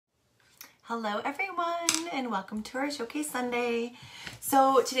Hello everyone and welcome to our Showcase Sunday.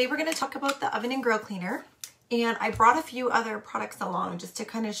 So today we're going to talk about the Oven and Grill Cleaner, and I brought a few other products along just to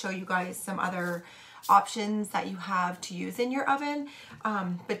kind of show you guys some other options that you have to use in your oven,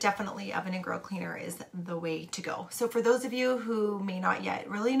 but definitely Oven and Grill Cleaner is the way to go. So for those of you who may not yet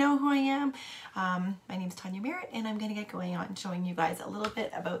really know who I am, my name is Tonya Merritt and I'm going to get going on showing you guys a little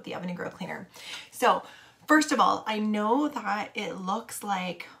bit about the Oven and Grill Cleaner. So first of all, I know that it looks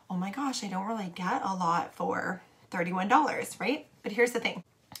like, oh my gosh, I don't really get a lot for $31, right? But here's the thing.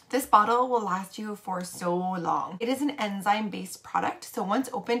 This bottle will last you for so long. It is an enzyme-based product, so once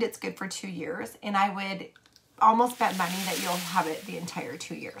opened, it's good for 2 years, and I would almost bet money that you'll have it the entire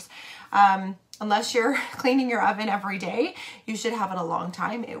 2 years. Unless you're cleaning your oven every day, you should have it a long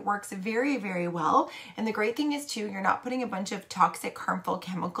time. It works very, very well, and the great thing is too, you're not putting a bunch of toxic, harmful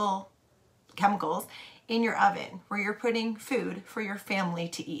chemicals in your oven where you're putting food for your family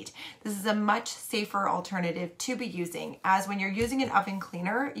to eat. This is a much safer alternative to be using, as when you're using an oven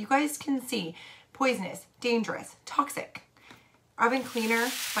cleaner, you guys can see poisonous, dangerous, toxic. Oven cleaner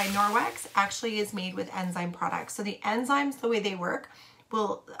by Norwex actually is made with enzyme products. So the enzymes, the way they work,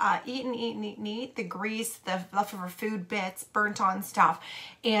 will eat the grease, the leftover food bits, burnt on stuff,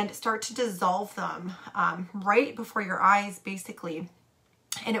 and start to dissolve them right before your eyes, basically.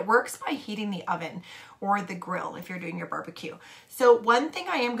 And it works by heating the oven or the grill if you're doing your barbecue. So one thing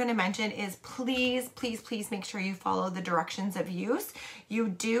I am going to mention is please, please, please make sure you follow the directions of use. You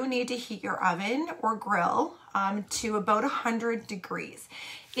do need to heat your oven or grill to about 100 degrees.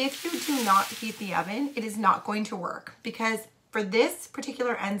 If you do not heat the oven, it is not going to work, because for this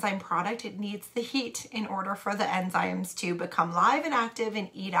particular enzyme product, it needs the heat in order for the enzymes to become live and active and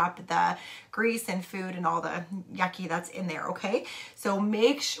eat up the grease and food and all the yucky that's in there, okay? So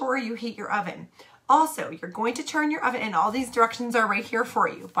make sure you heat your oven. Also, you're going to turn your oven, and all these directions are right here for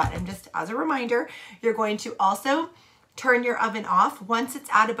you, but just as a reminder, you're going to also turn your oven off once it's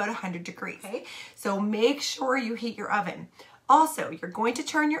at about 100 degrees, okay? So make sure you heat your oven. Also, you're going to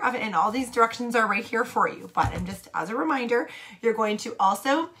turn your oven, and all these directions are right here for you, but just as a reminder, you're going to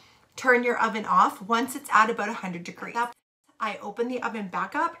also turn your oven off once it's at about 100 degrees. I open the oven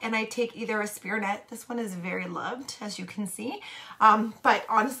back up and I take either a Spirinett. This one is very loved, as you can see, but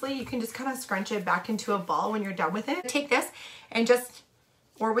honestly, you can just kind of scrunch it back into a ball when you're done with it. Take this and just,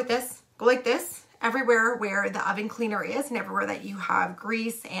 or with this, go like this everywhere where the oven cleaner is and everywhere that you have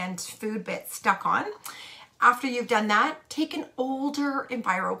grease and food bits stuck on. After you've done that, take an older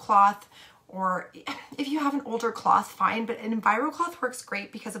Enviro Cloth, or if you have an older cloth, fine, but an Enviro Cloth works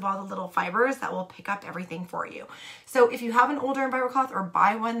great because of all the little fibers that will pick up everything for you. So if you have an older Enviro Cloth, or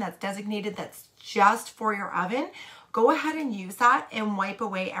buy one that's designated that's just for your oven, go ahead and use that and wipe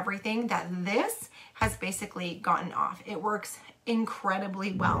away everything that this has basically gotten off. It works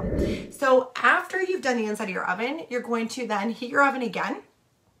incredibly well. So after you've done the inside of your oven, you're going to then heat your oven again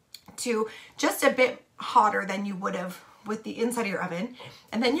to just a bit hotter than you would have with the inside of your oven,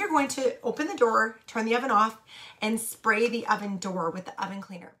 and then you're going to open the door, turn the oven off, and spray the oven door with the oven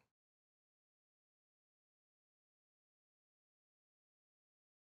cleaner.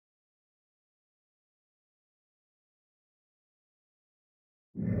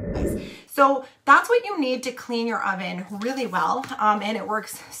 So that's what you need to clean your oven really well, and it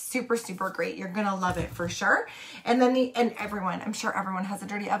works super, super great. You're gonna love it for sure. And then I'm sure everyone has a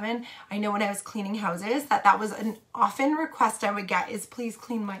dirty oven. I know when I was cleaning houses that was an often request I would get, is please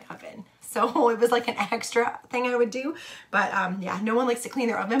clean my oven. So it was like an extra thing I would do, but yeah, no one likes to clean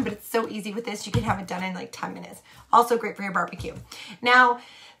their oven, but it's so easy with this. You can have it done in like 10 minutes. Also great for your barbecue. Now,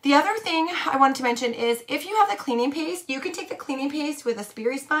 the other thing I wanted to mention is if you have the cleaning paste, you can take the cleaning paste with a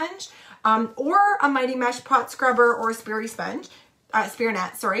Spirinett or a Mighty Mesh pot scrubber or a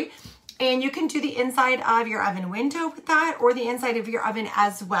Spirinett, sorry, and you can do the inside of your oven window with that, or the inside of your oven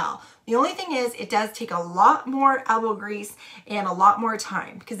as well. The only thing is it does take a lot more elbow grease and a lot more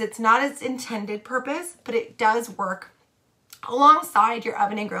time, because it's not its intended purpose, but it does work alongside your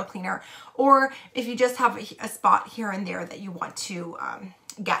Oven and Grill Cleaner, or if you just have a spot here and there that you want to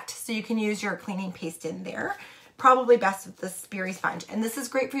get. So you can use your cleaning paste in there. Probably best with the Spirinett. And this is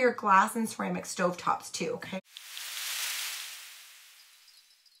great for your glass and ceramic stovetops too, okay?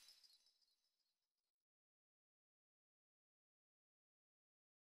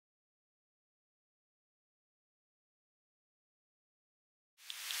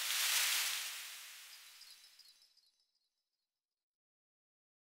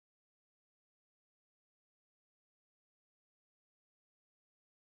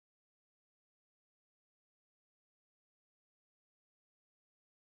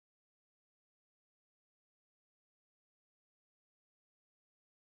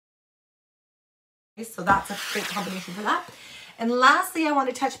 So that's a great combination for that. And lastly, I want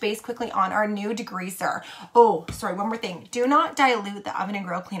to touch base quickly on our new degreaser. Oh, sorry, one more thing. Do not dilute the oven and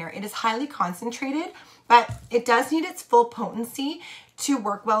grill cleaner. It is highly concentrated, but it does need its full potency to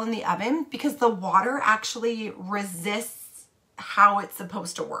work well in the oven because the water actually resists how it's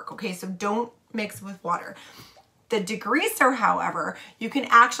supposed to work. Okay, so don't mix with water. The degreaser, however, you can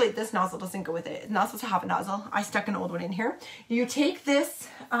actually, this nozzle doesn't go with it. It's not supposed to have a nozzle. I stuck an old one in here. You take this,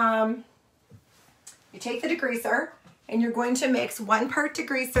 you take the degreaser and you're going to mix 1 part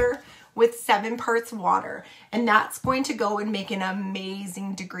degreaser with 7 parts water. And that's going to go and make an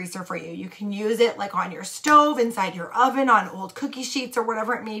amazing degreaser for you. You can use it like on your stove, inside your oven, on old cookie sheets or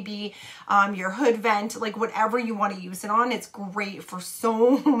whatever it may be, your hood vent, like whatever you want to use it on. It's great for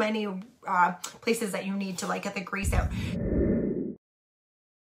so many places that you need to like get the grease out.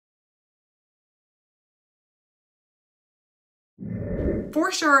 For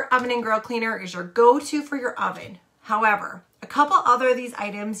sure, oven and grill cleaner is your go-to for your oven. However, a couple other of these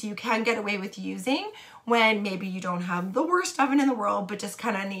items you can get away with using when maybe you don't have the worst oven in the world, but just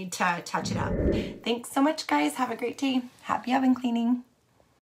kind of need to touch it up. Thanks so much, guys. Have a great day. Happy oven cleaning.